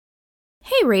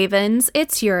Hey Ravens,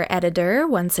 it's your editor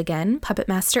once again, Puppet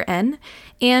Master N,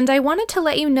 and I wanted to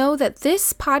let you know that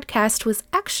this podcast was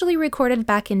actually recorded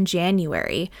back in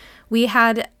January. We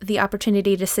had the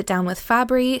opportunity to sit down with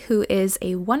Fabry, who is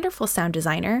a wonderful sound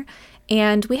designer,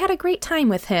 and we had a great time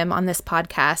with him on this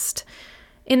podcast.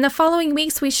 In the following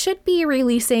weeks, we should be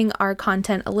releasing our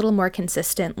content a little more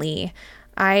consistently.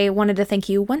 I wanted to thank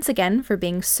you once again for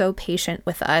being so patient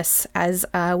with us as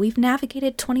we've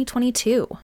navigated 2022.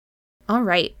 All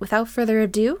right, without further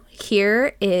ado,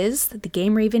 here is the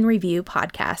Game Raven Review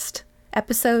podcast,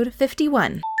 episode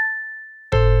 51.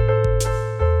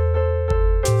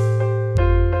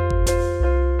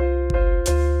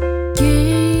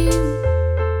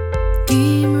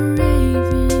 Game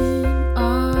Raven,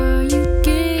 are you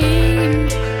game?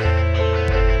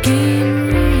 Game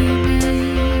Raven,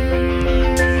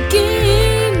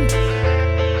 Game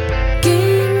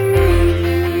Raven,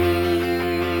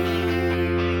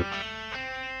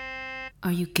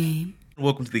 are you game?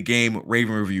 Welcome to the Game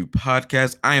Raven Review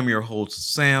podcast. I am your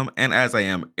host, Sam, and as I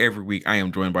am every week, I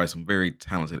am joined by some very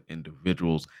talented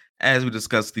individuals as we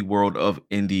discuss the world of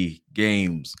indie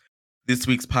games. This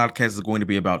week's podcast is going to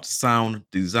be about sound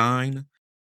design,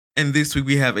 and this week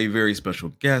we have a very special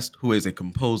guest who is a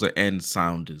composer and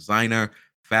sound designer,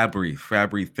 Fabry.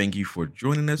 Fabry, thank you for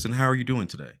joining us, and how are you doing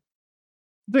today?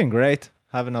 Doing great.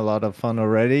 Having a lot of fun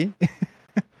already.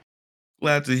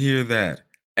 Glad to hear that.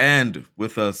 And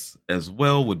with us as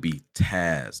well would be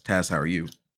Taz. Taz, how are you?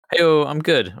 Hey, I'm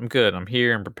good. I'm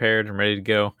here. I'm prepared. I'm ready to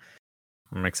go.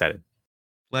 I'm excited.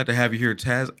 Glad to have you here,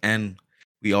 Taz. And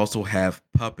we also have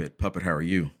Puppet. Puppet, how are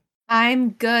you?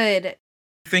 I'm good.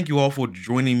 Thank you all for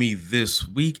joining me this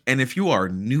week. And if you are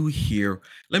new here,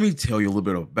 let me tell you a little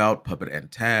bit about Puppet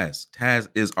and Taz. Taz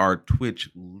is our Twitch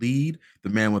lead, the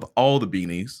man with all the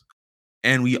beanies.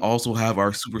 And we also have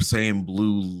our Super Saiyan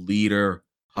Blue leader,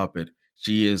 Puppet.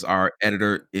 She is our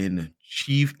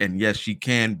editor-in-chief, and yes, she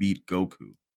can beat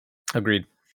Goku. Agreed.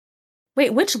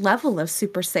 Wait, which level of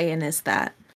Super Saiyan is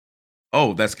that?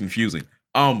 Oh, that's confusing.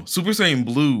 Super Saiyan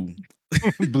Blue.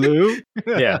 Blue?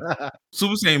 Yeah.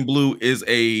 Super Saiyan Blue is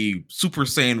a Super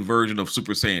Saiyan version of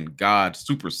Super Saiyan God,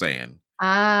 Super Saiyan.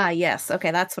 Ah, yes. Okay,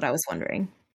 that's what I was wondering.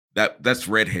 That's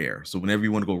red hair. So whenever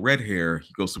you want to go red hair,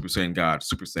 you go Super Saiyan God,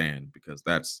 Super Saiyan, because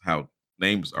that's how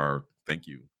names are. Thank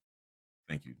you,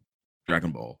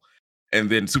 Dragon Ball. And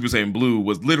then Super Saiyan Blue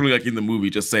was literally like in the movie,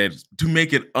 just said to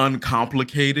make it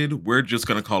uncomplicated, we're just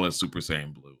gonna call it Super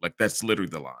Saiyan Blue. Like that's literally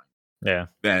the line. Yeah.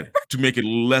 That to make it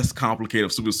less complicated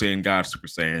of Super Saiyan God, Super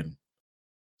Saiyan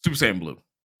Blue.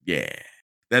 Yeah,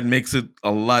 that makes it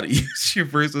a lot easier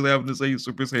versus having to say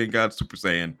Super Saiyan God, Super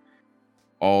Saiyan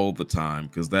all the time,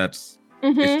 because that's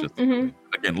it's just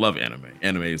again, love anime.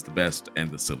 Anime is the best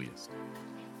and the silliest.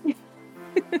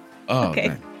 Oh,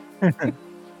 Okay. man.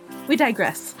 We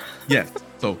digress. Yes.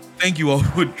 So thank you all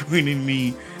for joining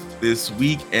me this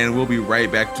week, and we'll be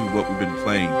right back to what we've been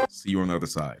playing. See you on the other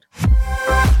side.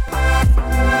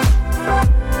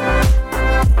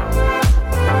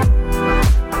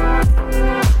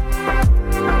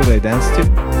 Do they dance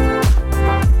too?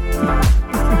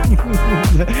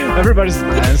 Everybody's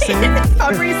dancing.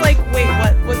 Fabry's like, wait,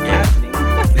 what's happening?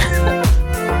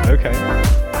 Okay.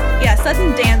 Yeah,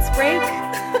 sudden dance break.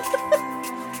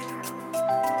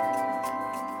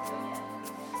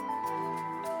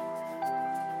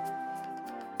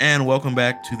 And welcome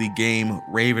back to the Game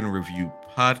Raven Review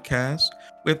podcast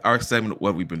with our segment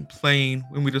What We've Been Playing,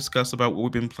 when we discuss about what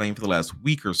we've been playing for the last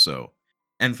week or so.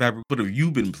 And Fabry, what have you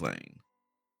been playing?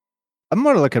 I'm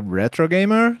more like a retro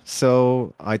gamer,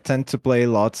 so I tend to play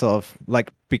lots of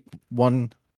pick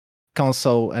one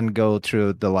console and go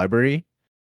through the library.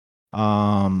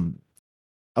 I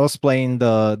was playing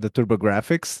the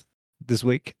TurboGrafx this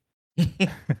week.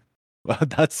 Well,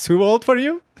 that's too old for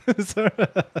you?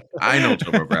 I know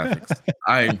TurboGrafx.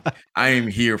 I am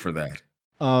here for that.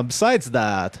 Besides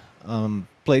that,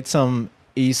 played some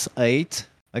Ys 8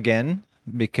 again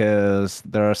because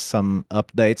there are some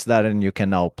updates that and you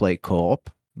can now play co-op.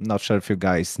 I'm not sure if you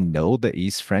guys know the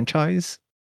Ys franchise.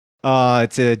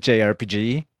 It's a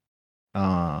JRPG.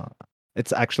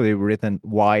 It's actually written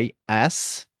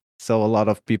YS, so a lot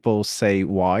of people say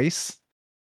Wise.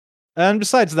 And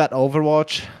besides that,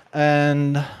 Overwatch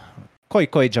and Koi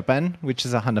Koi Japan, which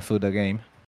is a Hanafuda game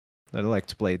that I like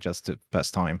to play just to pass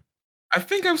time. I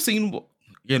think I've seen,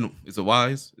 is it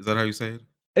Wise? Is that how you say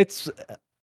it?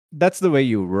 That's the way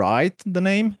you write the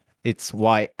name. It's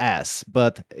YS,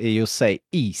 but you say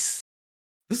Ys.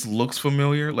 This looks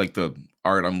familiar. Like the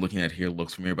art I'm looking at here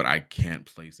looks familiar, but I can't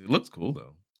place it. It looks cool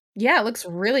though. Yeah, it looks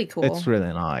really cool. It's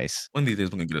really nice. One of these days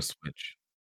we're gonna get a Switch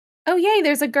Oh, yay,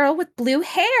 there's a girl with blue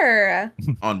hair.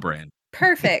 on brand.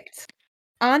 Perfect.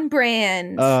 On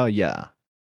brand. Yeah.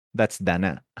 That's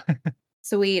Dana.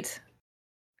 Sweet.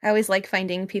 I always like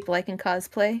finding people I can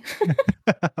cosplay.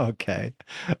 Okay.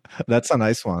 That's a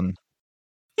nice one.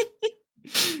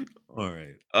 All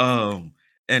right.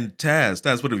 And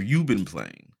Taz, what have you been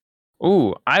playing?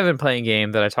 Ooh, I've been playing a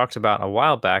game that I talked about a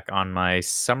while back on my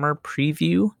summer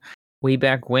preview, way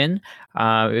back when.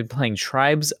 I've been playing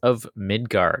Tribes of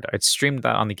Midgard. I streamed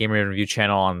that on the Gamer Review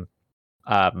channel on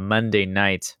Monday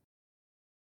night,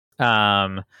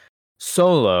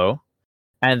 solo,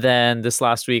 and then this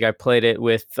last week I played it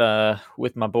with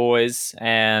my boys,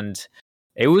 and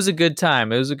it was a good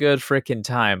time. It was a good freaking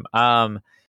time.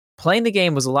 Playing the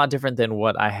game was a lot different than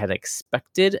what I had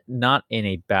expected, not in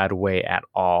a bad way at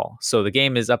all. So the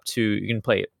game is up to, you can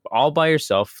play it all by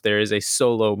yourself. There is a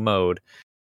solo mode,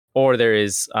 or there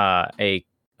is a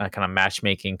kind of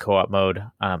matchmaking co-op mode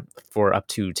for up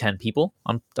to 10 people,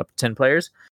 up to 10 players.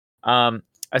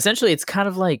 Essentially, it's kind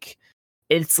of like,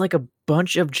 it's like a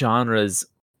bunch of genres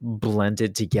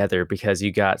blended together, because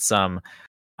you got some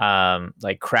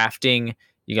like crafting,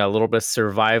 you got a little bit of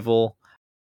survival.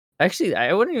 Actually,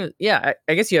 I wouldn't even. Yeah,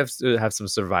 I guess you have to have some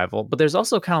survival, but there's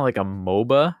also kind of like a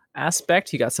MOBA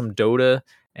aspect. You got some Dota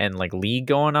and like League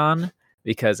going on,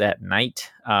 because at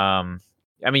night, I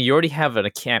mean, you already have an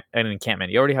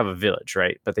encampment. You already have a village,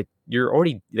 right? But you're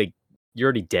already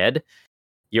dead.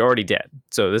 You're already dead.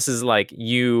 So this is like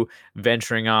you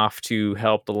venturing off to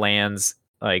help the lands,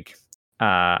 like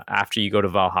after you go to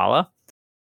Valhalla,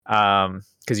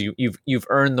 because you've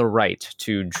earned the right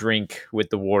to drink with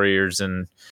the warriors and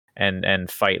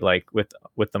fight like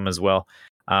with them as well.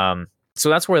 So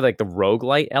that's where like the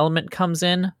roguelite element comes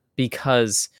in,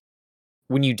 because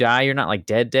when you die, you're not like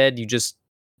dead. You just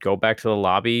go back to the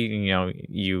lobby. You know,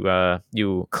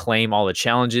 you claim all the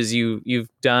challenges you've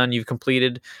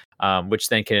completed, which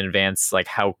then can advance like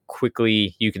how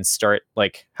quickly you can start,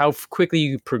 like how quickly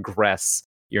you progress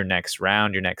your next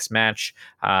round, your next match.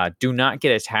 Do not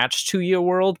get attached to your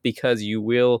world, because you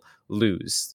will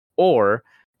lose. Or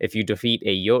if you defeat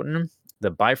a Jotun, the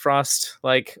Bifrost,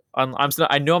 like I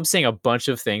know I'm saying a bunch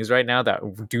of things right now that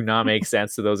do not make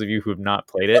sense to those of you who have not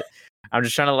played it. I'm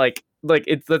just trying to like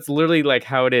that's literally like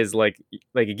how it is. Like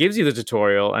it gives you the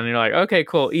tutorial, and you're like, okay,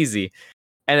 cool, easy.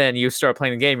 And then you start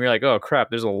playing the game, you're like, oh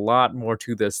crap, there's a lot more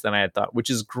to this than I had thought,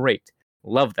 which is great.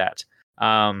 Love that.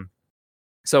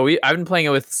 So I've been playing it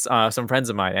with some friends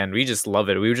of mine, and we just love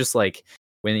it. We were just like,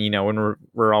 when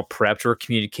we're all prepped, we're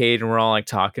communicating, we're all like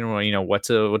talking, what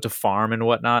to farm and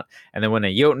whatnot. And then when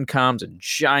a Jotun comes, a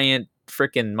giant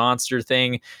freaking monster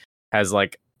thing, has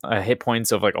like hit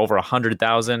points of like over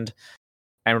 100,000,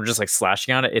 and we're just like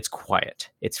slashing on it. It's quiet.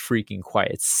 It's freaking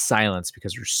quiet. It's silence,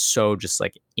 because we're so just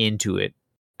like into it.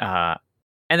 And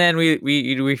then we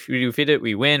defeat it,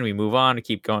 we win, we move on,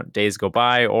 keep going, days go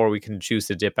by, or we can choose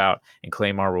to dip out and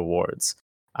claim our rewards.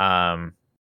 There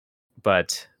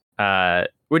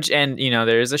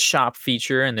is a shop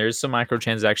feature and there's some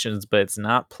microtransactions, but it's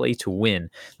not play to win.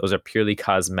 Those are purely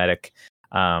cosmetic.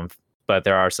 But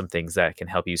there are some things that can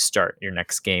help you start your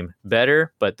next game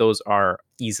better, but those are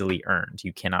easily earned.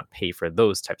 You cannot pay for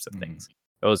those types of things.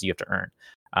 Those you have to earn.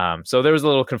 So there was a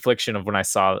little confliction of when I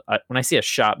see a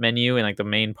shop menu in like the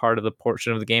main part of the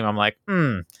portion of the game, I'm like,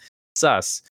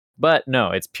 sus. But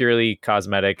no, it's purely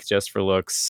cosmetic, just for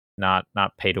looks, not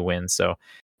pay to win. So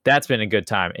that's been a good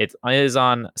time. It is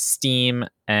on Steam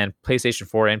and PlayStation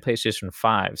 4 and PlayStation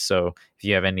 5. So if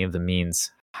you have any of the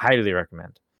means, highly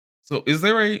recommend. So is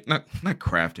there a not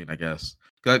crafting, I guess?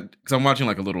 Because I'm watching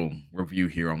like a little review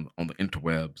here on the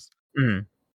interwebs. Mm.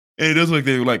 And it does look like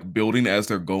they're like building as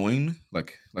they're going,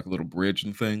 like a little bridge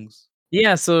and things.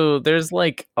 Yeah, so there's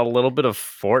like a little bit of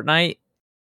Fortnite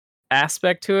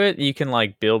aspect to it. You can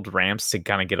like build ramps to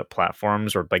kind of get up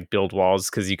platforms, or like build walls,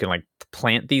 because you can like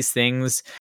plant these things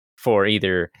for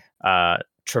either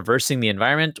traversing the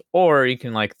environment, or you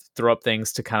can like throw up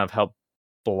things to kind of help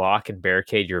block and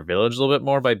barricade your village a little bit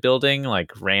more by building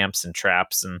like ramps and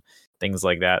traps and things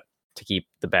like that to keep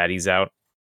the baddies out.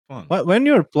 Fun. When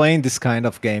you're playing this kind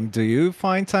of game, do you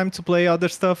find time to play other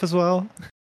stuff as well?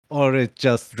 Or it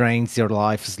just drains your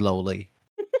life slowly?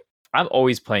 I'm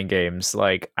always playing games.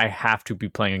 Like, I have to be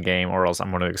playing a game or else I'm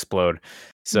going to explode.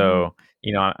 So,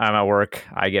 I'm at work.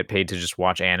 I get paid to just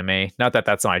watch anime. Not that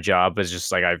that's my job, but it's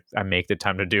just like I make the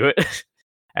time to do it.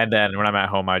 And then when I'm at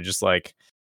home, I just like,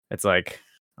 it's like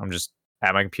I'm just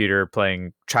at my computer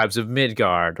playing Tribes of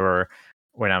Midgard, or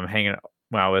when I'm hanging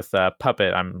out with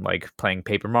Puppet, I'm like playing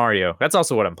Paper Mario. That's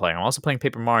also what I'm playing. I'm also playing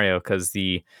Paper Mario because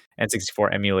the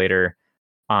N64 emulator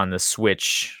on the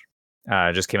Switch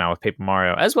just came out with Paper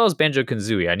Mario, as well as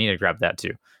Banjo-Kazooie. I need to grab that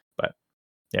too. But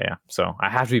Yeah. So I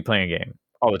have to be playing a game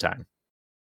all the time.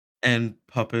 And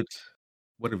Puppet,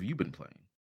 what have you been playing?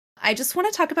 I just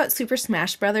want to talk about Super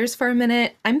Smash Brothers for a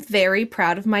minute. I'm very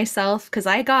proud of myself because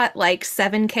I got like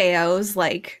 7 KOs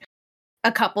like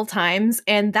a couple times,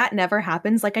 and that never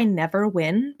happens. Like I never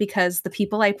win because the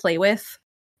people I play with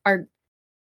are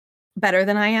better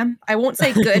than I am. I won't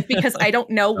say good because I don't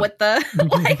know what the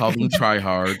like, Call them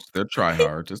tryhards. They're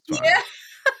tryhards. It's fine. yeah.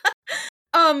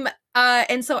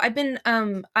 And so I've been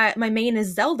my main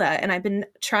is Zelda, and I've been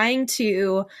trying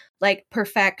to like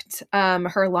perfect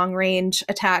her long range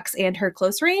attacks and her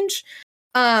close range.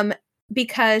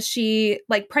 Because she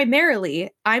like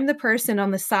primarily I'm the person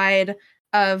on the side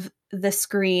of the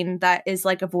screen that is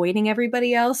like avoiding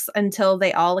everybody else until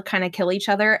they all kind of kill each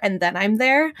other, and then I'm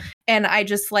there and I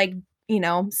just like, you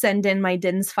know, send in my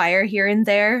Din's Fire here and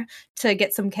there to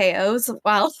get some KOs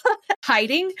while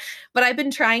hiding. But I've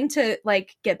been trying to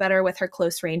like get better with her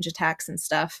close range attacks and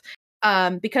stuff.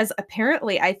 Because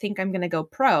apparently I think I'm gonna go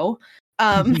pro.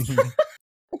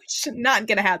 Which not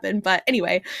gonna happen, but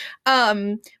anyway.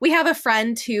 We have a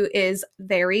friend who is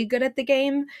very good at the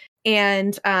game,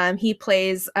 and he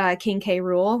plays King K.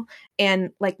 Rool,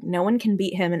 and like no one can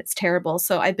beat him, and it's terrible.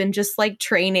 So I've been just like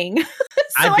training.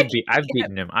 I've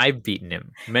beaten him. I've beaten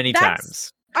him many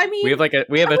times. I mean, we have a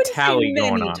wouldn't say tally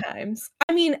going many on. times.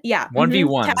 I mean, yeah,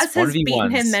 1v1s. Taz has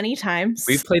beaten him many times.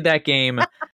 We've played that game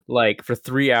like for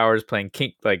 3 hours, playing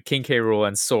King K. Rool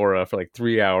and Sora for like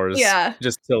 3 hours. Yeah,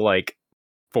 just till like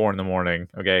 4 a.m.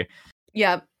 Okay.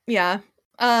 Yeah.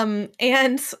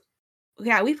 And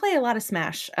yeah, we play a lot of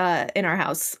Smash in our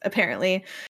house apparently.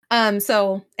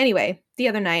 So anyway, the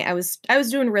other night I was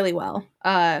doing really well.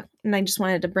 And I just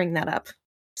wanted to bring that up.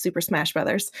 Super Smash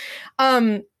Brothers.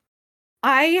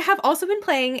 I have also been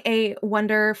playing a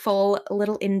wonderful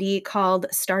little indie called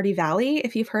Stardew Valley,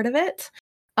 if you've heard of it.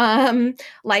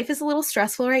 Life is a little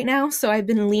stressful right now, so I've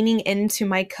been leaning into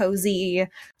my cozy,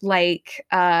 like,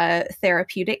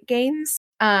 therapeutic games.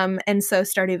 And so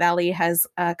Stardew Valley has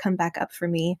come back up for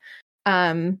me.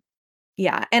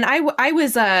 Yeah, and I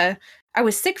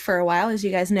was sick for a while, as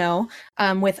you guys know,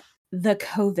 with the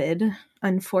COVID,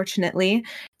 unfortunately,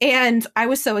 and I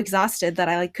was so exhausted that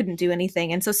I like couldn't do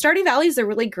anything. And so Stardew Valley is a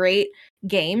really great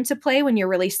game to play when you're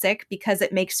really sick because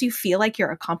it makes you feel like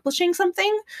you're accomplishing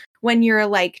something when you're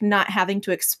like not having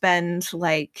to expend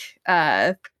like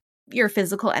your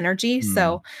physical energy.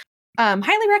 So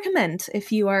highly recommend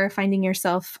if you are finding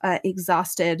yourself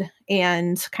exhausted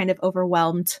and kind of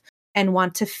overwhelmed and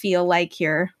want to feel like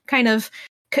you're kind of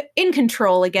in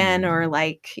control again, or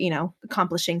like, you know,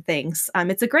 accomplishing things.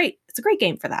 It's a great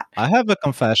game for that. I have a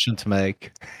confession to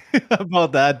make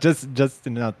about that, just to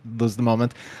not lose the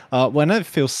moment. When I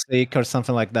feel sick or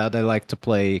something like that, I like to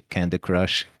play Candy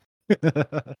Crush.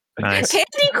 Nice.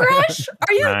 Candy Crush?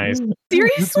 Are you Nice.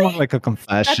 seriously? It's more like a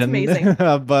confession. That's amazing.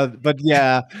 but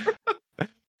yeah.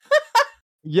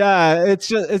 Yeah, it's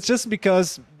just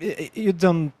because you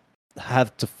don't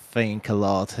have to think a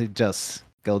lot. You just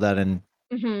go there and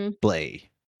play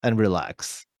and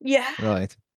relax. Yeah.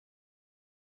 Right.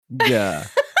 Yeah.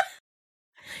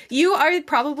 You are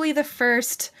probably the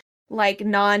first like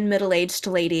non-middle-aged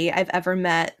lady I've ever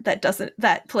met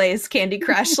that plays Candy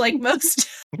Crush like most.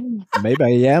 Maybe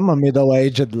I am a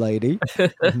middle-aged lady.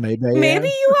 Maybe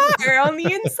you are on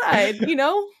the inside, you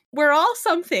know? We're all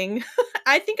something.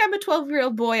 I think I'm a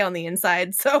 12-year-old boy on the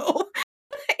inside, so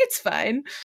it's fine.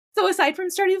 So aside from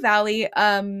Stardew Valley,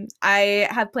 I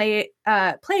have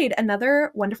played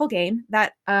another wonderful game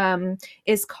that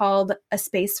is called A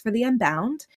Space for the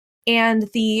Unbound. And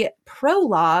the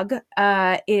prologue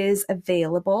is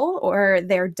available, or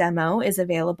their demo is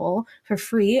available for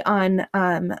free on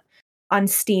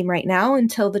Steam right now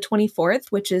until the 24th,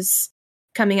 which is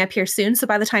coming up here soon. So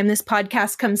by the time this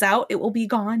podcast comes out, it will be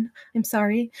gone. I'm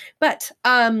sorry. But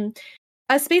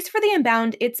A Space for the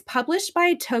Unbound, it's published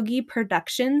by Togi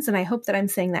Productions, and I hope that I'm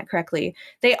saying that correctly.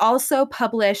 They also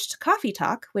published Coffee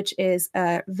Talk, which is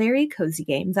a very cozy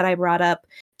game that I brought up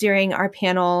during our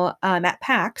panel at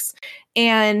PAX.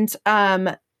 And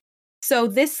so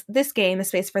this game, A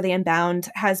Space for the Unbound,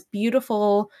 has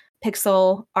beautiful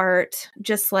pixel art,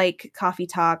 just like Coffee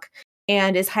Talk,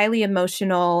 and is highly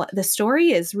emotional. The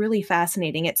story is really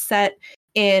fascinating. It's set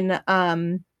in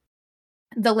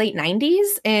the late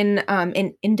 90s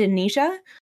in Indonesia,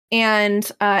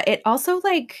 and it also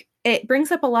like it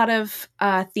brings up a lot of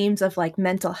themes of like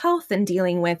mental health and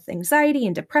dealing with anxiety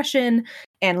and depression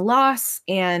and loss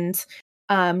and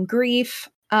grief.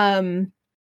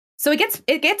 So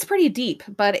it gets pretty deep,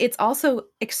 but it's also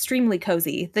extremely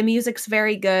cozy. The music's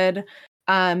very good.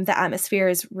 The atmosphere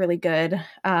is really good.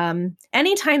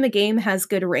 Anytime a game has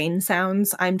good rain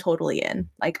sounds, I'm totally in.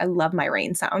 Like, I love my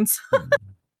rain sounds.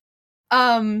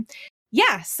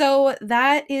 Yeah, so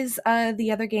that is the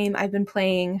other game I've been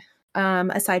playing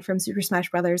aside from Super Smash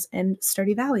Brothers and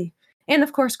Stardew Valley. And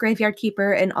of course, Graveyard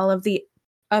Keeper and all of the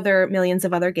other millions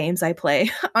of other games I play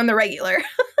on the regular.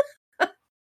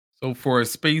 So for a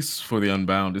space for the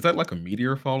Unbound, is that like a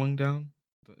meteor falling down?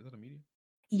 Is that a meteor?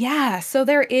 Yeah, so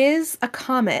there is a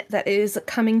comet that is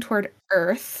coming toward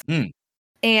Earth. Mm.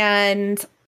 And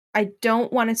I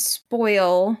don't want to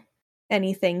spoil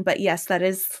anything, but yes, that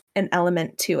is an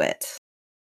element to it.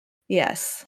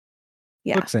 Yes.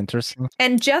 Yeah. Looks interesting.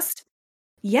 And just,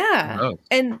 yeah. Oh.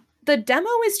 And the demo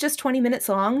is just 20 minutes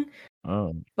long,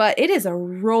 Oh, but it is a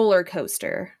roller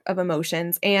coaster of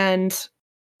emotions. And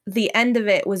the end of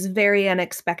it was very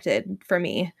unexpected for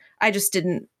me. I just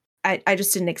didn't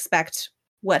expect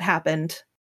what happened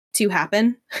to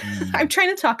happen. I'm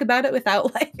trying to talk about it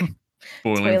without like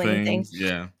Spoiling things.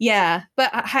 Yeah. Yeah,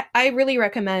 but I really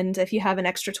recommend if you have an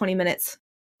extra 20 minutes,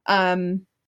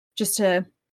 just to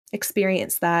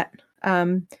experience that.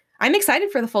 I'm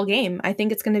excited for the full game. I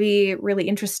think it's going to be really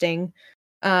interesting.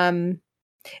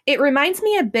 It reminds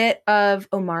me a bit of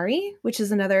Omari, which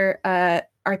is another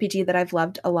RPG that I've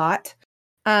loved a lot.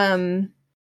 And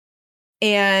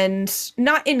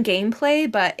not in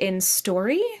gameplay, but in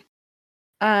story.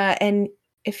 And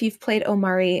if you've played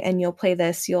Omari and you'll play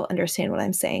this, you'll understand what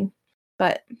I'm saying.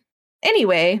 But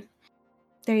anyway,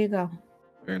 there you go.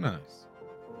 Very nice.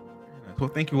 Very nice. Well,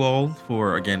 thank you all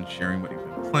for, again, sharing what you've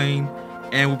been playing.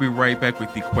 And we'll be right back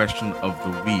with the question of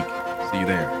the week. See you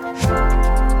there.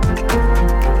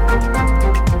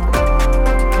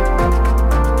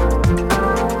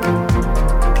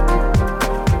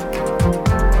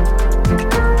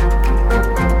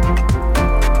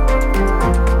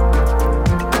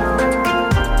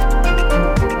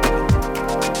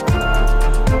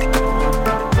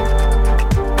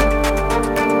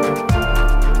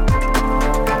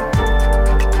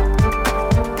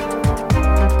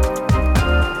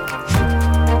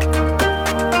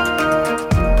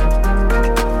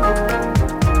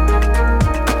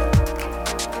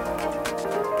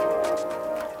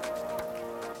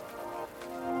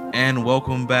 And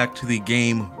welcome back to the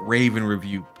Game Raven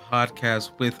Review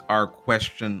podcast with our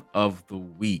question of the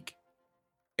week.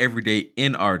 Every day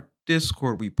in our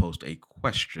Discord, we post a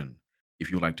question.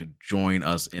 If you'd like to join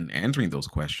us in answering those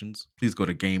questions, please go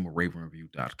to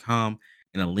GameRavenReview.com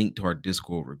and a link to our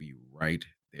Discord review right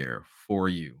there for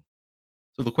you.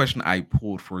 So the question I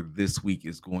pulled for this week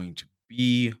is going to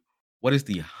be, what is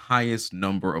the highest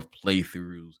number of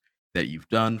playthroughs that you've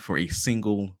done for a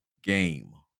single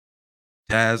game?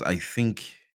 Taz, I think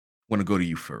I want to go to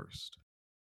you first.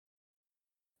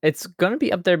 It's gonna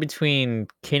be up there between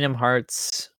Kingdom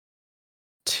Hearts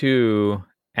 2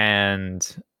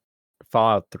 and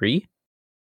Fallout 3.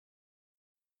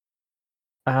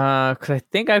 Because I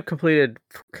think I've completed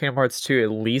Kingdom Hearts 2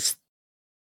 at least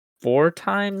 4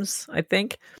 times, I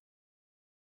think.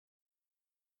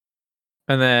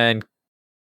 And then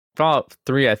Fallout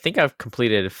 3, I think I've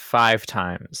completed 5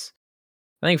 times.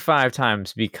 I think 5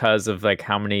 times because of like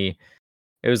how many.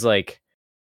 It was like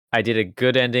I did a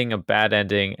good ending, a bad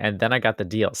ending, and then I got the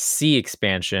DLC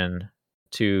expansion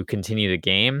to continue the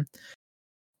game.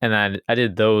 And then I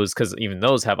did those because even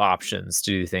those have options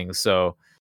to do things. So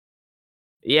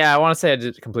yeah, I want to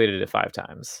say completed it 5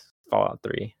 times. Fallout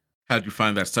 3. How'd you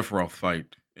find that Sephiroth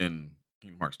fight in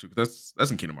Kingdom Hearts 2? 'Cause that's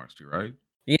in Kingdom Hearts 2, right?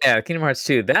 Yeah, Kingdom Hearts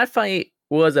 2. That fight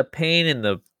was a pain in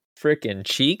the freaking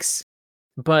cheeks.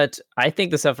 But I think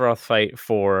the Sephiroth fight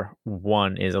for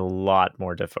 1 is a lot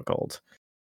more difficult.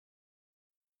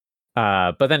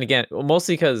 But then again,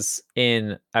 mostly because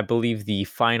in, I believe, the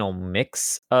final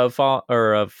mix of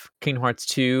Kingdom Hearts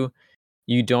 2,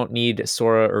 you don't need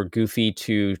Sora or Goofy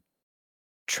to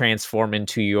transform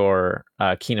into your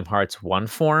Kingdom Hearts 1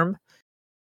 form,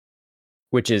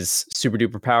 which is super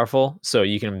duper powerful. So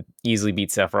you can easily beat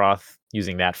Sephiroth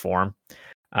using that form.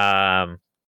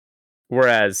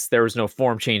 Whereas there was no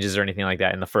form changes or anything like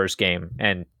that in the first game,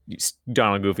 and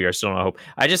Donald and Goofy are still no hope.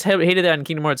 I just hated that in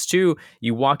Kingdom Hearts 2.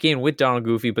 You walk in with Donald and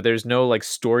Goofy, but there's no like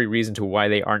story reason to why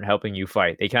they aren't helping you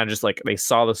fight. They kind of just like they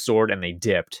saw the sword and they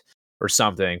dipped or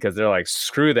something because they're like,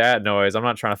 screw that noise. I'm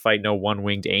not trying to fight no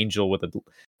one-winged angel with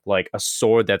a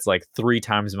sword that's like 3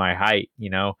 times my height. You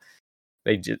know,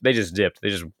 they just dipped. They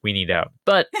just weenied out.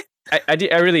 But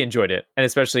I really enjoyed it, and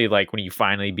especially like when you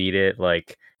finally beat it,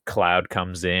 like Cloud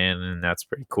comes in, and that's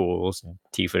pretty cool. And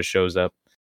Tifa shows up.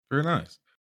 Very nice.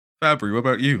 Fabry, what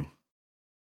about you?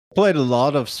 Played a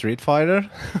lot of Street Fighter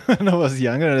when I was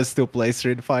younger, and I still play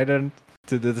Street Fighter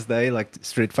to this day, like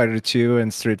Street Fighter 2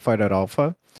 and Street Fighter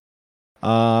Alpha.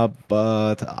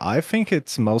 But I think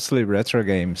it's mostly retro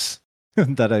games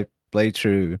that I play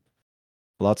through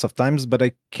lots of times, but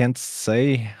I can't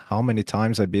say how many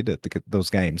times I beat those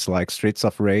games, like Streets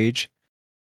of Rage,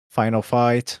 Final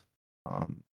Fight,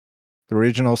 the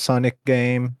original Sonic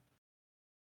game.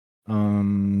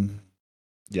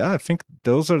 Yeah, I think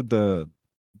those are the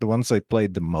ones I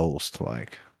played the most.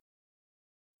 Like,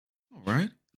 All right.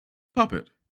 Puppet.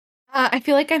 I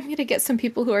feel like I'm going to get some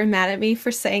people who are mad at me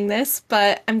for saying this,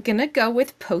 but I'm going to go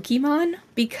with Pokemon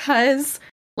because,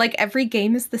 like, every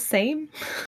game is the same.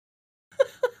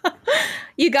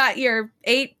 You got your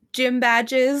 8 gym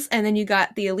badges, and then you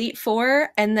got the Elite Four,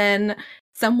 and then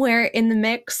somewhere in the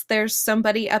mix, there's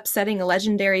somebody upsetting a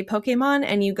legendary Pokemon,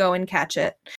 and you go and catch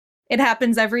it. It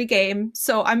happens every game,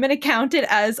 so I'm going to count it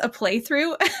as a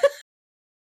playthrough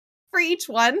for each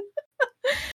one.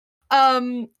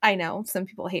 I know some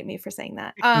people hate me for saying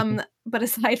that. But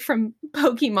aside from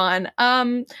Pokemon,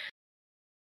 I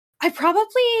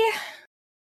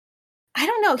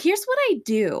don't know. Here's what I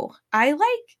do. I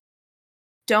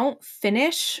don't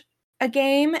finish a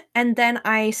game and then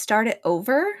I start it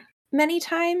over many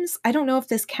times. I don't know if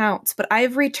this counts, but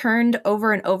I've returned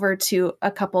over and over to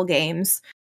a couple games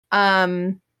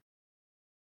in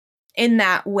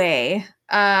that way.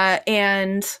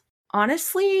 And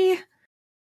honestly,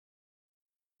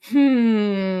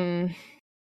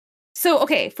 So,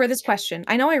 okay, for this question,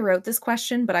 I know I wrote this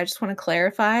question, but I just want to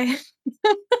clarify.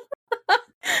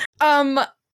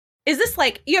 Is this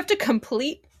like you have to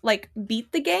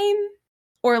beat the game,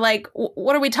 or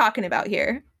what are we talking about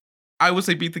here? I would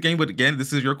say beat the game, but again,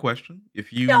 this is your question.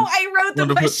 If you No, I wrote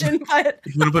the question, but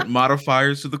if you want to put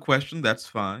modifiers to the question, that's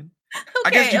fine. Okay, I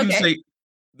guess you can say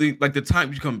the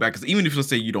time you come back, because even if you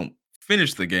say you don't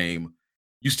finish the game,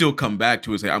 you still come back to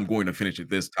it and say, I'm going to finish it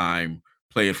this time,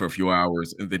 play it for a few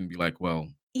hours, and then be like, well,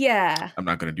 yeah, I'm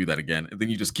not going to do that again. And then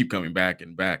you just keep coming back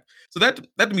and back. So that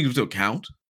to me will still count.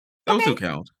 That will still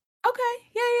count. Okay,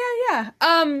 yeah.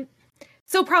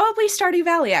 So probably Stardew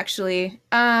Valley, actually.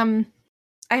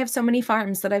 I have so many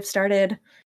farms that I've started,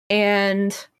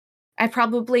 and I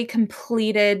probably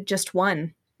completed just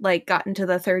one, gotten to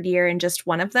the 3rd year in just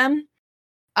one of them.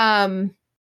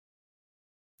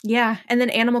 Yeah, and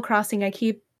then Animal Crossing, I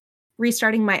keep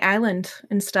restarting my island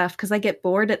and stuff because I get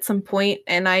bored at some point,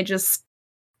 and I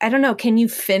don't know, can you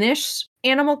finish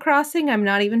Animal Crossing? I'm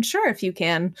not even sure if you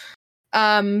can.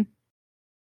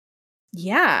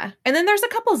 Yeah, and then there's a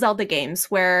couple Zelda games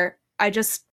where I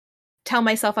just tell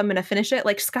myself I'm going to finish it,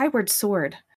 like Skyward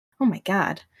Sword. Oh my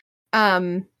god.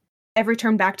 I've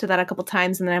returned back to that a couple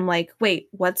times, and then I'm like, wait,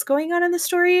 what's going on in the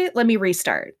story? Let me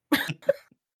restart.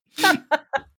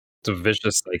 It's a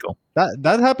vicious cycle.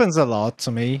 that happens a lot to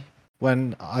me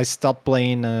when I stop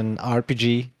playing an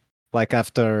RPG,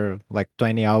 after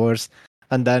 20 hours,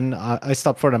 and then I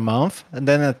stop for a month, and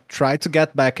then I try to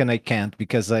get back and I can't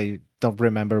because I don't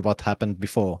remember what happened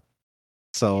before.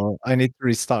 So I need to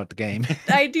restart the game.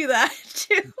 I do that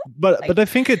too. But I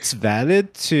think it's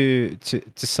valid to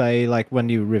say, when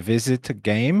you revisit a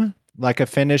game, I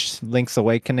finished Link's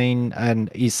Awakening and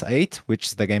Ys 8, which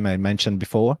is the game I mentioned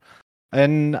before.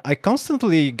 And I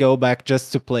constantly go back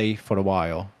just to play for a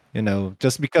while,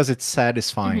 just because it's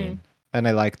satisfying. And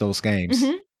I like those games,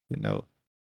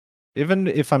 even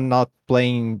if I'm not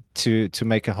playing to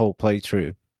make a whole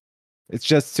playthrough. It's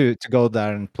just to go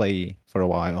there and play for a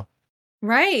while.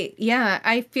 Right. Yeah.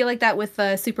 I feel like that with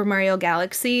Super Mario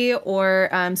Galaxy or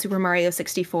Super Mario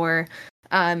 64.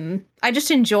 I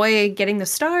just enjoy getting the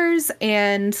stars,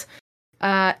 and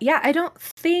I don't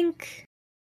think.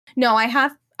 No, I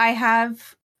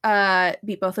have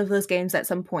beat both of those games at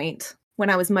some point when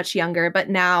I was much younger, but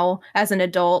now as an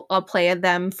adult, I'll play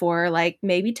them for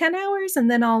maybe 10 hours,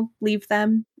 and then I'll leave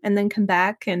them and then come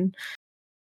back, and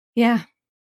yeah.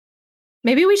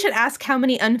 Maybe we should ask how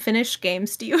many unfinished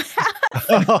games do you have?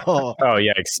 Oh,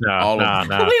 yikes. No.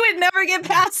 We would never get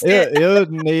past it. You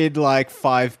would need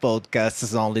 5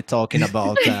 podcasts only talking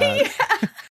about that.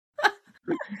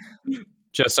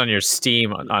 Just on your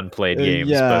Steam unplayed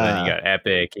games, but then you got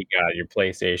Epic, you got your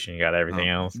PlayStation, you got everything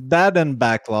else. That and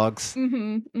backlogs.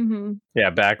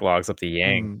 Yeah, backlogs up the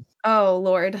yang. Oh,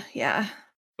 Lord. Yeah.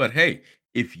 But hey,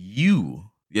 if you,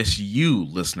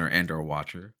 listener and or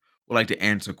watcher, would like to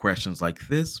answer questions like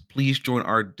this, please join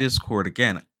our Discord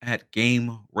again at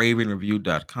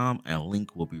GameRavenReview.com, and a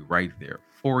link will be right there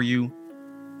for you.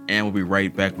 And we'll be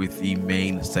right back with the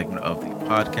main segment of the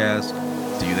podcast.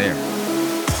 See you there.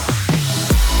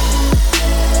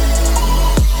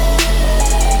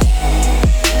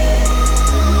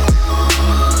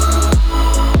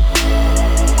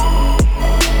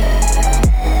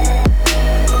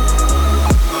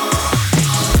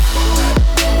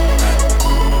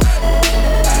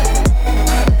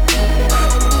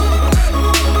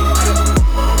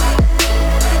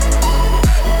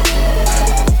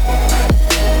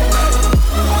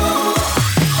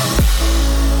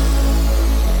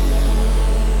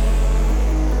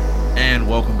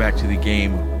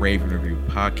 Raven Review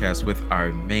podcast with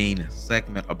our main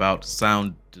segment about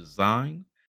sound design.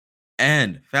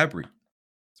 And Fabry,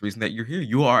 the reason that you're here,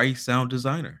 you are a sound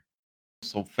designer.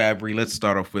 So Fabry, let's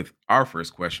start off with our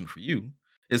first question for you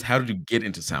is how did you get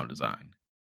into sound design?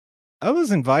 I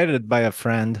was invited by a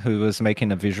friend who was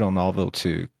making a visual novel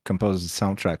to compose the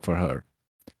soundtrack for her.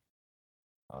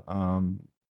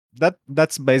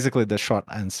 That's basically the short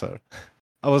answer.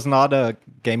 I was not a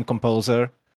game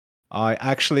composer. I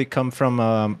actually come from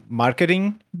a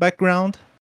marketing background.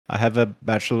 I have a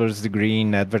bachelor's degree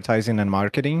in advertising and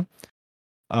marketing.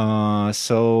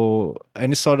 So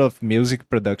any sort of music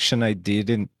production I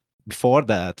did before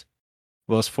that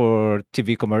was for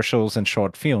TV commercials and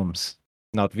short films,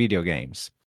 not video games.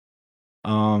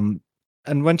 And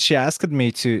when she asked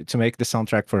me to make the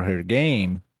soundtrack for her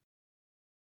game,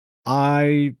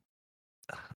 I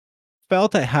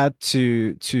felt I had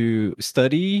to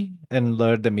study and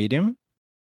learn the medium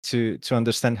to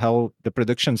understand how the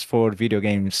productions for video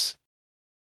games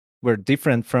were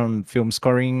different from film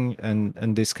scoring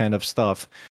and this kind of stuff.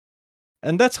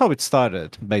 And that's how it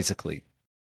started, basically.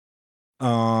 She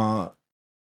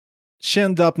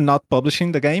ended up not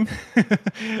publishing the game.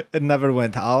 It never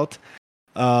went out.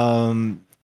 But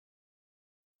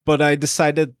I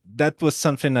decided that was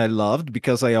something I loved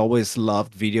because I always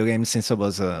loved video games since I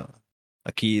was a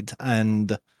kid.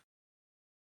 And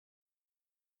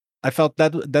I felt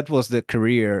that was the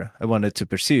career I wanted to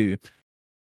pursue.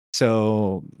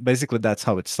 So basically, that's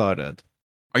how it started.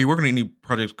 Are you working on any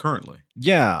projects currently?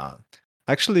 Yeah.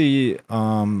 Actually,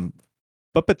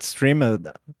 Puppet streamed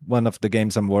one of the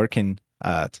games I'm working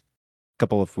at a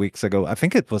couple of weeks ago. I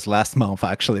think it was last month,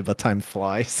 actually, but time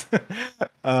flies.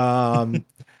 Yeah,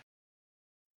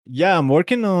 I'm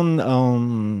working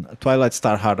on Twilight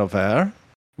Star Heart of Air,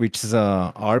 which is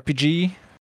a RPG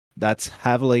that's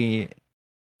heavily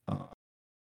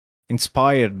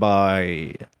inspired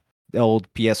by the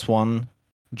old PS1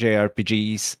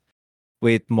 JRPGs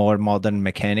with more modern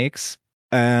mechanics.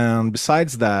 And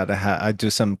besides that, I do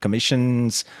some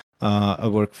commissions. I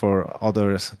work for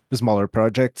other smaller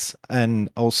projects, and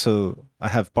also I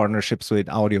have partnerships with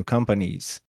audio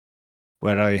companies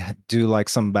where I do like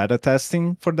some beta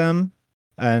testing for them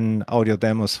and audio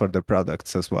demos for their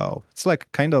products as well. It's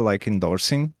like kind of like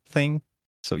endorsing thing.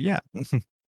 So yeah.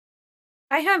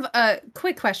 I have a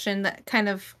quick question that kind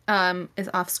of is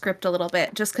off script a little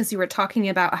bit, just because you were talking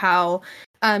about how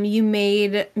you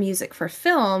made music for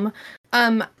film.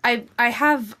 I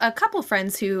have a couple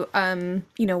friends who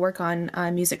work on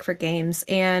music for games,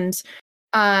 and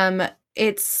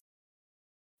it's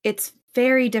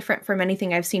very different from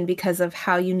anything I've seen because of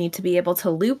how you need to be able to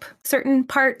loop certain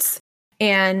parts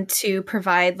and to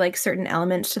provide like certain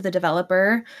elements to the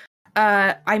developer.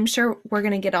 I'm sure we're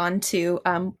going to get on to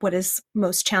what is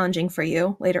most challenging for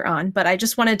you later on, but I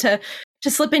just wanted to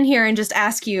slip in here and just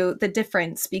ask you the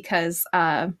difference because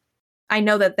I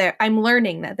know that I'm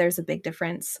learning that there's a big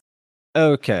difference.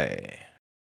 Okay.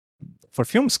 For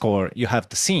film score, you have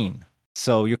the scene.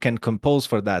 So you can compose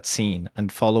for that scene and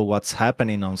follow what's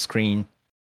happening on screen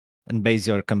and base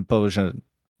your composition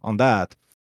on that.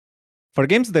 For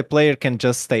games, the player can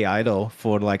just stay idle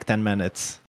for like 10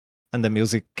 minutes and the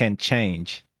music can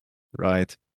change,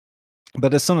 right?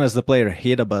 But as soon as the player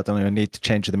hit a button, you need to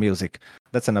change the music.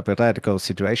 That's an hypothetical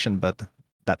situation, but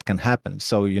that can happen.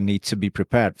 So you need to be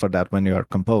prepared for that when you are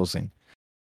composing.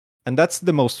 And that's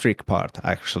the most tricky part,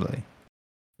 actually.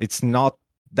 It's not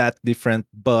that different,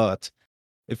 but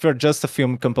if you're just a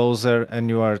film composer and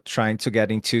you are trying to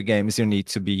get into games, you need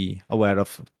to be aware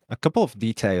of a couple of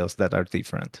details that are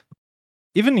different,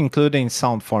 even including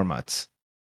sound formats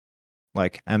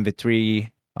like MV3,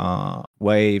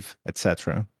 WAV,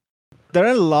 etc. There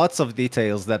are lots of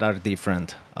details that are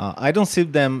different. I don't see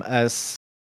them as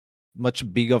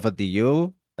much big of a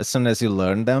deal as soon as you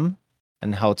learn them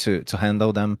and how to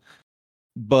handle them.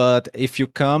 But if you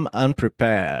come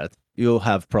unprepared, you'll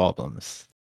have problems.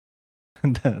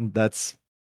 That's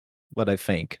what I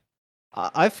think.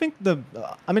 I think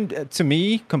to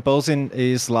me, composing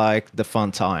is like the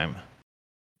fun time.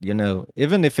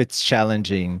 Even if it's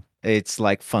challenging, it's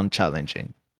like fun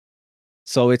challenging.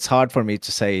 So it's hard for me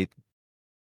to say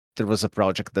there was a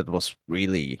project that was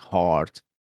really hard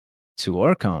to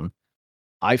work on.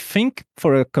 I think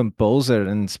for a composer,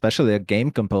 and especially a game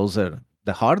composer,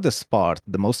 the hardest part,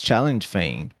 the most challenging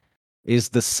thing, is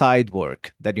the side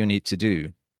work that you need to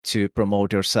do to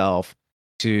promote yourself,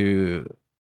 to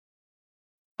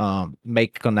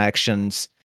make connections,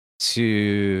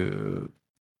 to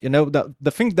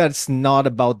the thing that's not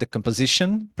about the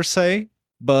composition per se,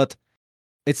 but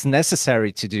it's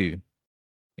necessary to do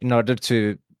in order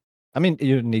to I mean,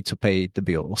 you need to pay the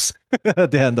bills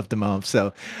at the end of the month.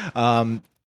 So um,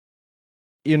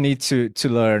 you need to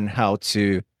learn how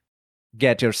to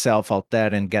get yourself out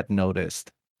there and get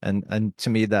noticed. And to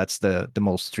me, that's the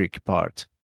most tricky part.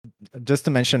 Just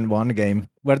to mention one game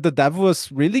where the dev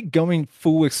was really going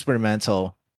full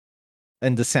experimental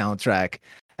in the soundtrack,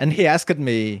 and he asked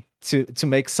me to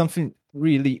make something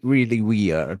really really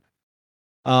weird.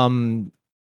 Um,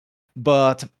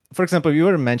 but for example, you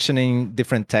were mentioning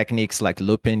different techniques like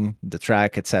looping the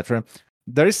track, etc.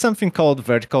 There is something called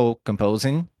vertical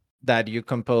composing that you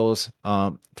compose,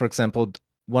 for example,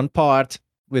 one part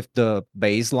with the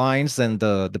bass lines and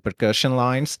the percussion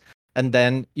lines, and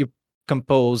then you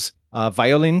compose a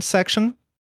violin section,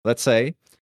 let's say,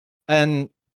 and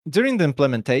during the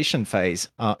implementation phase,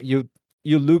 you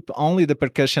loop only the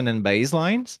percussion and bass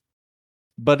lines,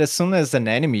 but as soon as an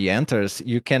enemy enters,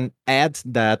 you can add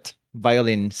that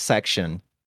violin section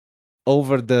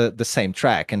over the same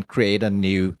track and create a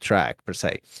new track per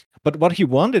se. But what he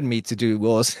wanted me to do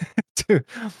was to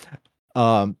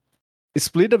um,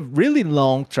 split a really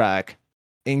long track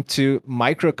into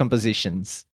micro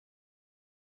compositions,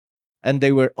 and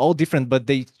they were all different, but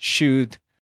they should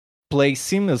play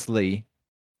seamlessly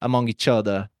among each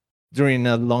other during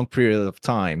a long period of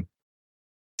time.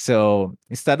 So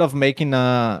instead of making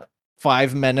a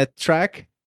 5-minute track,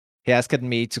 he asked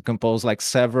me to compose like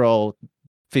several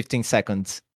 15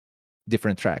 seconds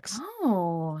different tracks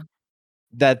Oh,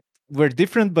 that were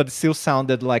different but still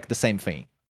sounded like the same thing,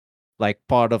 like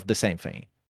part of the same thing.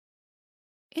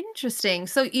 interesting.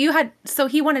 So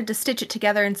he wanted to stitch it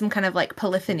together in some kind of like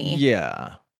polyphony.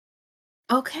 Yeah,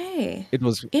 Okay. it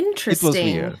was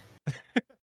Interesting. weird.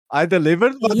 I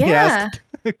delivered what he Yeah. asked.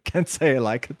 Can't say I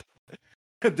like it.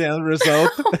 The end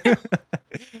result.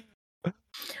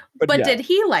 But yeah. did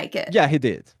he like it? Yeah, he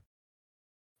did.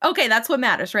 Okay, that's what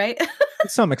matters, right? To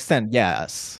some extent,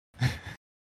 yes.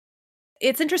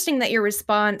 It's interesting that your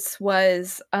response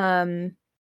was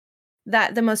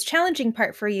that the most challenging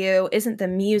part for you isn't the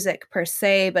music per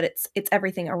se, but it's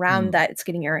everything around Mm. that. It's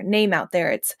getting your name out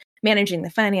there. It's managing the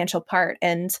financial part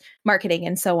and marketing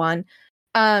and so on.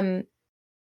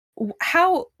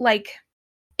 How, like,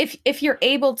 if you're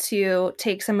able to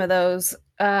take some of those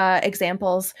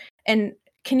examples, and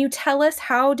can you tell us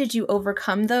how did you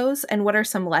overcome those, and what are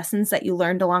some lessons that you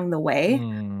learned along the way?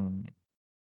 Mm.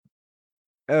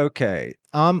 Okay,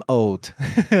 I'm old,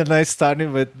 and I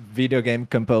started with video game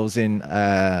composing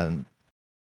around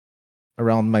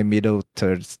my middle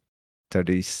 30s,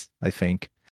 I think.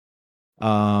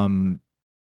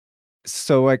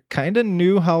 So I kind of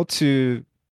knew how to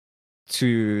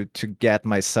get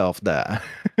myself there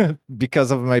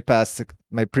because of my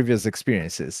previous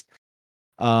experiences.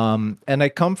 And I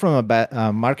come from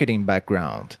a marketing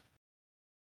background,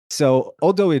 so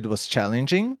although it was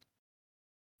challenging,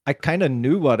 I kind of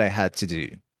knew what I had to do.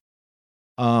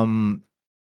 And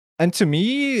to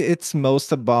me, it's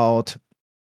most about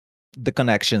the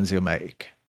connections you make.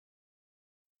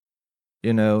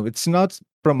 It's not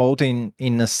promoting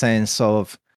in a sense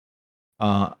of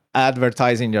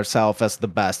advertising yourself as the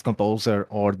best composer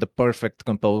or the perfect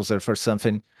composer for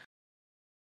something.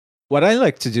 What I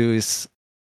like to do is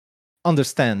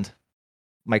understand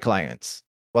my clients,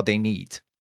 what they need,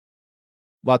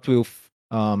 what will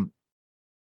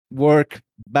work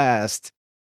best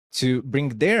to bring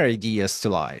their ideas to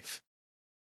life,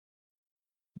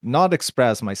 not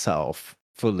express myself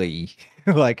fully.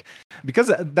 Like,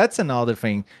 because that's another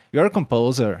thing. You're a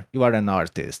composer, you are an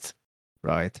artist,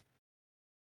 right?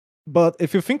 But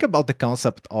if you think about the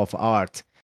concept of art,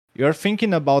 you're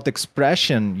thinking about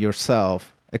expressing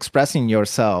yourself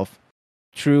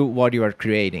through what you are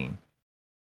creating.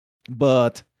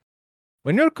 But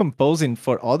when you're composing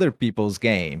for other people's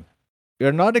game,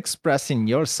 you're not expressing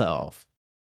yourself.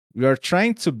 You're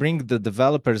trying to bring the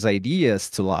developer's ideas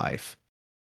to life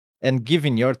and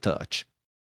giving your touch.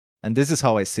 And this is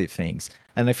how I see things.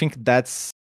 And I think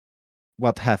that's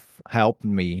what have helped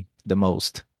me the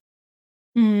most.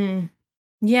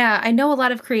 Yeah, I know a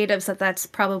lot of creatives that's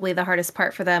probably the hardest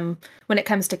part for them when it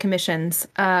comes to commissions.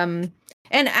 And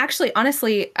actually,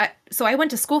 honestly, I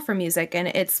went to school for music, and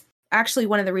it's actually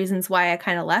one of the reasons why I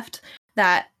kind of left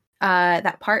that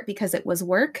part, because it was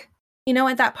work,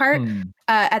 at that part,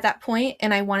 at that point,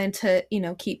 and I wanted to,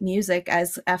 keep music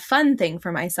as a fun thing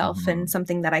for myself and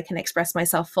something that I can express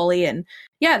myself fully. And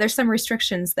yeah, there's some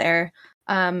restrictions there.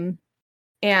 And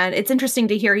it's interesting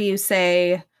to hear you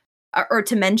say, or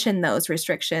to mention those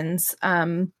restrictions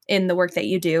in the work that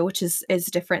you do, which is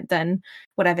different than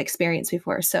what I've experienced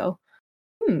before. So,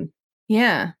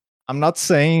 yeah. I'm not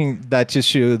saying that you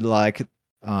should like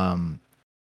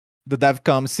the dev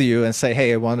comes to you and say,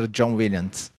 "Hey, I want a John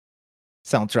Williams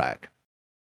soundtrack."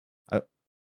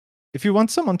 If you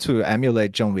want someone to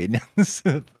emulate John Williams,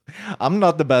 I'm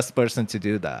not the best person to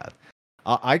do that.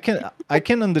 I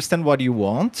can understand what you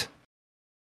want,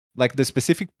 like the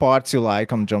specific parts you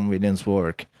like on John Williams'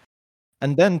 work,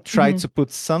 and then try to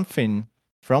put something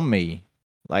from me,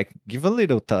 like give a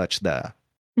little touch there.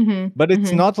 But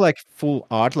it's not like full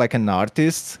art, like an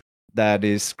artist that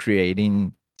is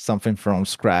creating something from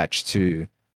scratch to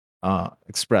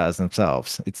express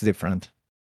themselves. It's different.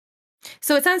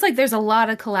 So it sounds like there's a lot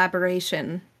of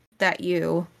collaboration that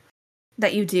you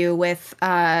do with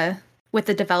the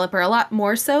developer, a lot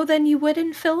more so than you would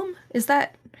in film. Does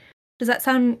that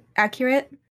sound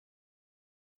accurate?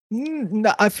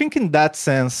 No, I think in that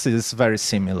sense it's very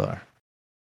similar.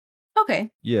 Okay.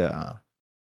 Yeah.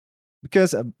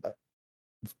 Because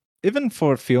even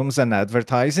for films and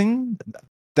advertising,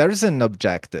 there's an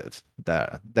objective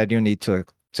there that you need to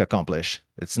accomplish.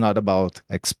 It's not about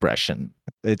expression.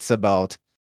 It's about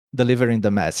delivering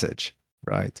the message,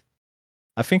 right?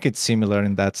 I think it's similar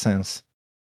in that sense.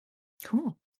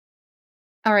 Cool.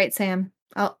 All right, Sam.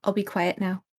 I'll be quiet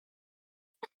now.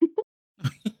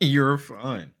 You're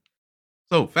fine.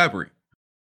 So, Fabry,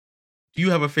 do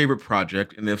you have a favorite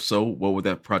project? And if so, what would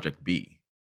that project be?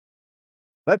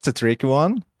 That's a tricky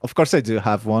one. Of course, I do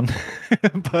have one,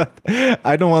 but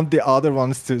I don't want the other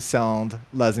ones to sound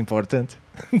less important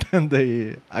than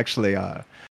they actually are.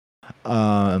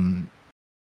 But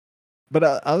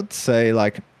I would say,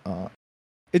 like,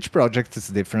 each project is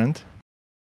different.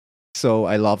 So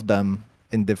I love them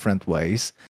in different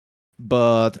ways.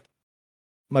 But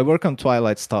my work on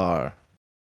Twilight Star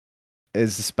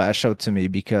is special to me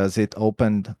because it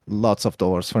opened lots of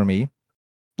doors for me,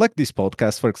 like this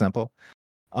podcast, for example.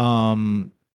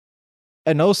 And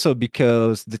also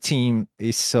because the team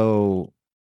is so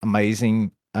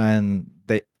amazing and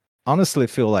they honestly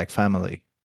feel like family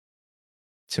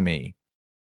to me.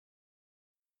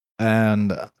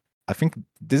 And I think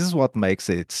this is what makes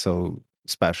it so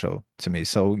special to me.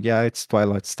 So yeah, it's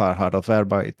Twilight Star Heart of Air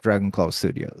by Dragonclaw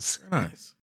Studios.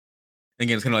 Nice.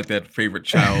 Again, it's kind of like that favorite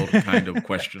child kind of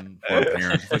question for a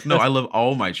parent. It's like, no, I love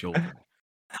all my children.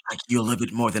 I like you a little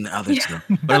bit more than the others,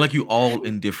 but I like you all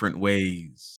in different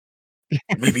ways.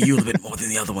 Maybe you a little bit more than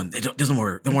the other one.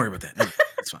 Don't worry about that. No,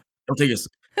 it's fine.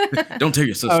 Don't tell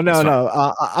your sister. Oh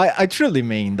no. I truly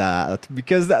mean that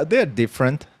because they're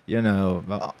different. You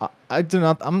know,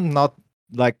 I'm not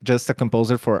like just a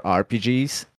composer for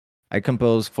RPGs. I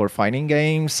compose for fighting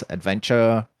games,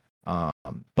 adventure,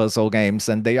 puzzle games,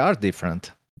 and they are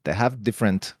different. They have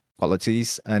different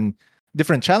qualities and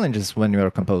different challenges when you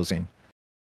are composing.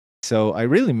 So I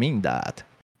really mean that.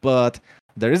 But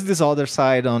there is this other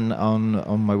side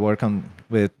on my work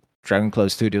with Dragonclaw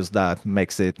Studios that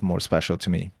makes it more special to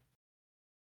me.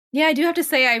 Yeah, I do have to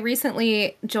say I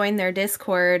recently joined their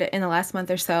Discord in the last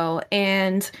month or so,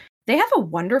 and they have a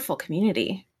wonderful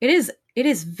community. It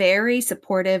is very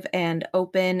supportive and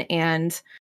open, and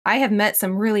I have met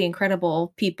some really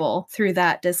incredible people through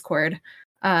that Discord.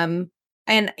 And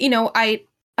you know, I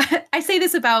say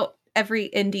this about every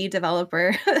indie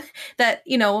developer that,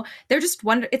 you know, they're just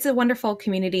it's a wonderful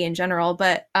community in general,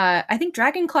 but I think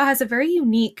Dragonclaw has a very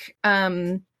unique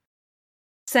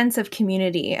sense of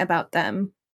community about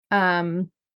them.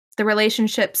 The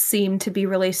relationships seem to be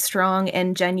really strong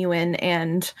and genuine,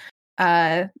 and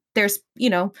there's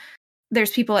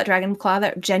people at Dragonclaw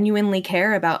that genuinely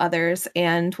care about others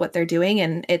and what they're doing,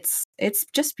 and it's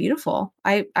just beautiful.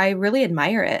 I really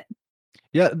admire it.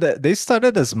 Yeah, they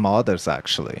started as modders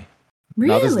actually.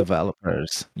 Really? Not as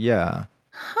developers. Yeah.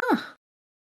 Huh.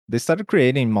 They started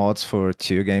creating mods for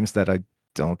 2 games that I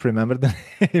don't remember the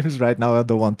names right now. I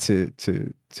don't want to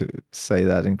say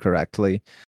that incorrectly.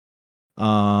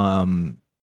 But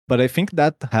I think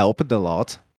that helped a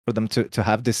lot for them to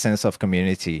have this sense of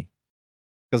community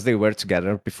because they were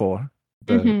together before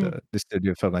the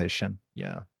studio formation.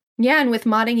 Yeah. Yeah, and with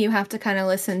modding, you have to kind of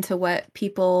listen to what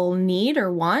people need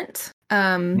or want.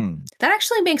 That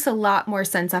actually makes a lot more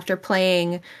sense after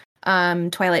playing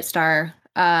Twilight Star.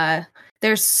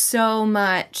 There's so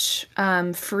much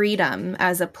freedom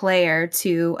as a player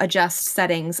to adjust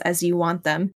settings as you want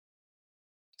them.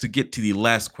 To get to the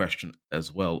last question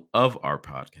as well of our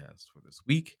podcast for this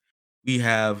week, we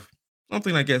have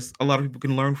something I guess a lot of people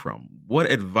can learn from.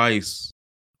 What advice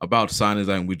about sound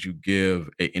design would you give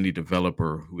an indie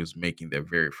developer who is making their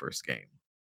very first game?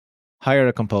 Hire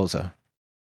a composer.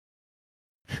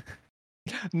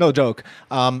 No joke.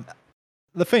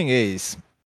 The thing is,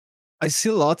 I see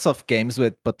lots of games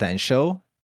with potential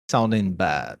sounding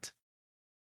bad.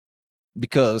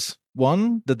 Because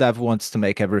one, the dev wants to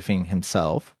make everything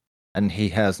himself. and he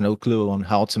has no clue on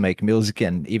how to make music,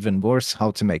 and even worse,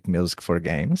 how to make music for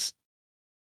games.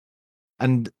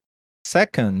 And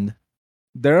second,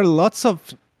 there are lots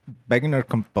of beginner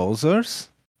composers,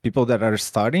 people that are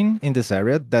starting in this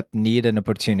area that need an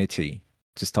opportunity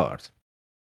to start.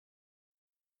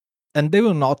 And they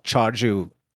will not charge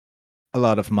you a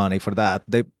lot of money for that.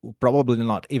 They will probably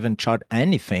not even charge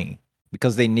anything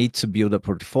because they need to build a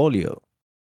portfolio.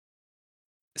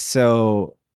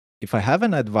 So if I have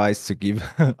an advice to give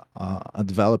a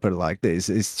developer like this,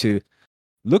 is to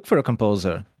look for a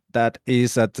composer that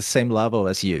is at the same level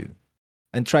as you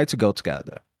and try to go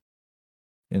together,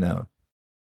 you know.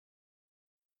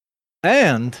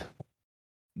 And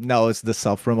now it's the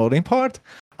self-promoting part.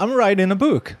 I'm writing a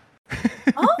book.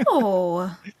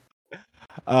 Oh,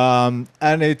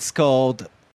 And it's called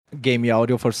Game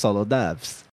Audio for Solo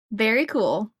Devs, very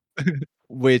cool.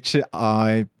 which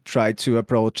I try to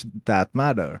approach that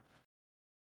matter.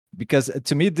 Because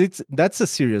to me, that's a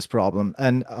serious problem.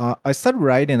 And I started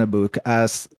writing a book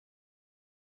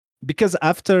because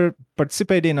after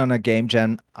participating on a game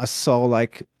jam, I saw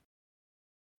like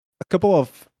a couple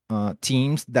of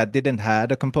teams that didn't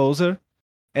have a composer.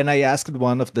 And I asked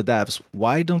one of the devs,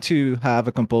 why don't you have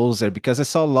a composer? Because I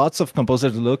saw lots of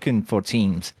composers looking for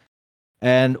teams.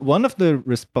 And one of the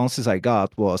responses I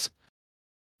got was,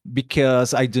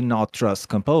 because I do not trust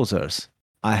composers.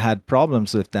 I had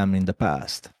problems with them in the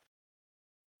past.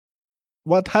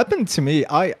 What happened to me,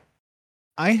 I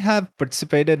have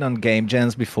participated on game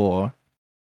jams before,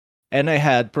 and I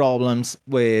had problems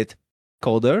with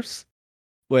coders,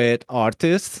 with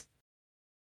artists,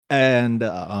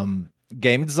 and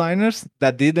game designers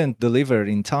that didn't deliver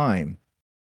in time.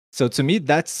 So to me,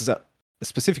 that's a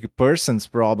specific person's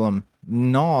problem,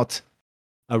 not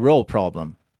a role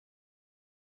problem.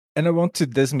 And I want to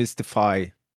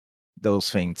demystify those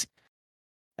things.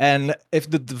 And if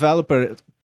the developer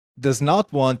does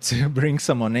not want to bring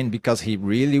someone in because he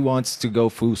really wants to go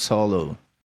full solo,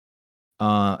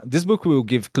 this book will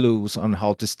give clues on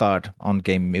how to start on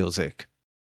game music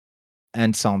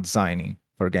and sound designing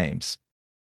for games.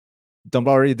 Don't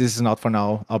worry, this is not for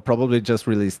now. I'll probably just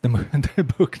release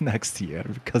the book next year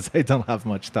because I don't have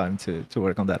much time to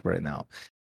work on that right now.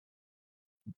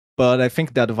 But I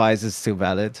think that advice is still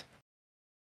valid.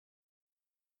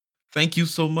 Thank you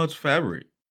so much, Fabry.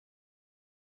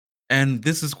 And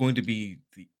this is going to be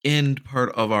the end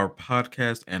part of our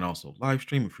podcast and also live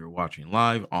stream if you're watching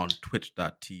live on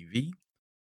twitch.tv.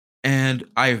 And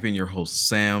I have been your host,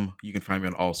 Sam. You can find me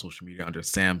on all social media under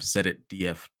Sam Said It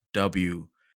DFW.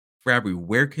 Fabry,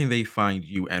 where can they find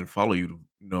you and follow you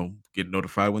to, get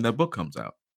notified when that book comes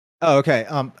out? Oh, okay.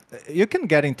 You can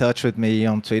get in touch with me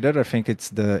on Twitter. I think it's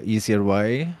the easier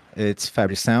way. It's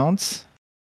Fabry Sounds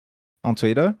on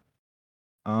Twitter.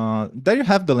 There you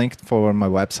have the link for my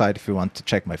website if you want to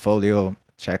check my folio,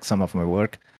 check some of my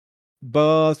work.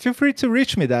 But feel free to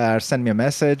reach me there, send me a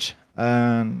message,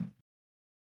 and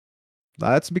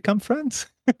let's become friends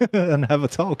and have a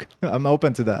talk. I'm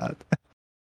open to that.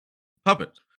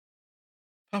 Puppet,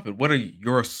 what are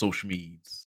your social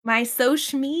medias? My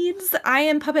social medias, I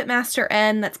am Puppet Master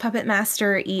N. That's Puppet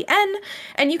Master EN.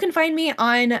 And you can find me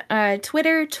on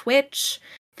Twitter, Twitch,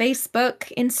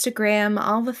 Facebook, Instagram,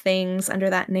 all the things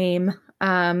under that name.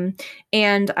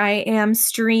 And I am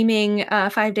streaming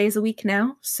 5 days a week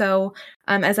now. So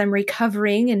as I'm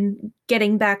recovering and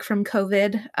getting back from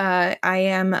COVID, I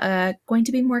am going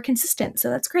to be more consistent.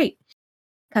 So that's great.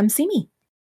 Come see me.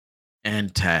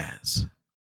 And Taz.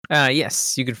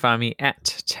 Yes, you can find me at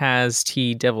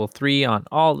TazTDevil3 on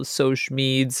all the social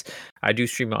medias. I do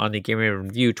stream on the Game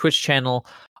Review Twitch channel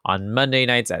on Monday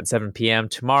nights at 7 p.m.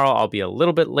 Tomorrow I'll be a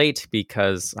little bit late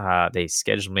because they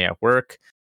scheduled me at work.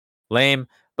 Lame.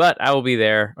 But I will be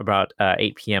there about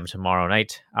 8 p.m. tomorrow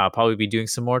night. I'll probably be doing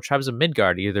some more Tribes of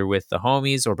Midgard, either with the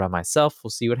homies or by myself.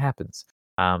 We'll see what happens.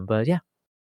 But yeah.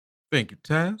 Thank you,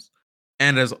 Taz.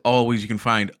 And as always, you can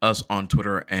find us on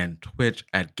Twitter and Twitch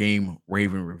at Game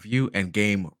Raven Review and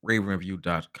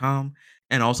GameRavenReview.com.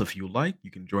 And also, if you like, you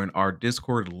can join our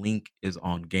Discord. Link is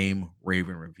on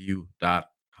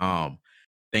GameRavenReview.com.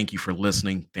 Thank you for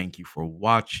listening. Thank you for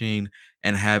watching.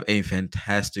 And have a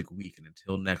fantastic week. And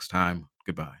until next time,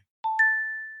 goodbye.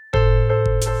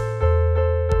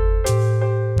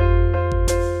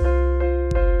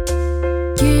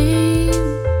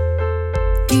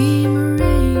 Game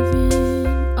Raven,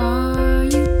 are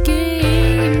you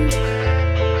game?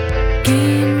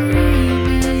 Game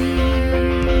Raven,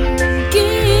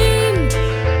 game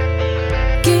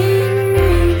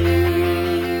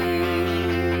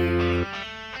Raven.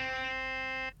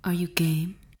 Are you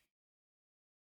game?